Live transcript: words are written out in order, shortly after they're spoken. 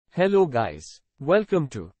Hello guys. Welcome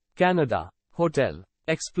to Canada Hotel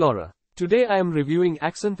Explorer. Today I am reviewing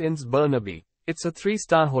Accent Inns Burnaby. It's a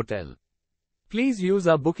 3-star hotel. Please use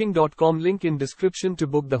our booking.com link in description to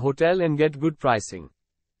book the hotel and get good pricing.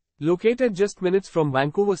 Located just minutes from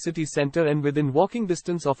Vancouver city center and within walking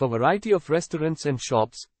distance of a variety of restaurants and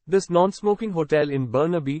shops, this non-smoking hotel in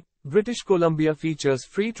Burnaby, British Columbia features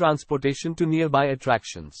free transportation to nearby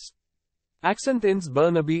attractions. Accent Inns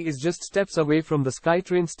Burnaby is just steps away from the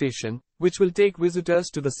Skytrain station, which will take visitors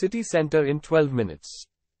to the city center in 12 minutes.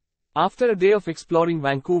 After a day of exploring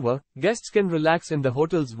Vancouver, guests can relax in the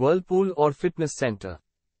hotel's whirlpool or fitness center.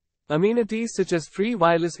 Amenities such as free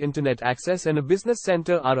wireless internet access and a business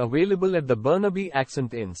center are available at the Burnaby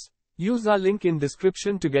Accent Inns. Use our link in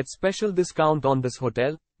description to get special discount on this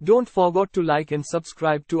hotel. Don't forget to like and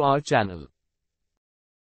subscribe to our channel.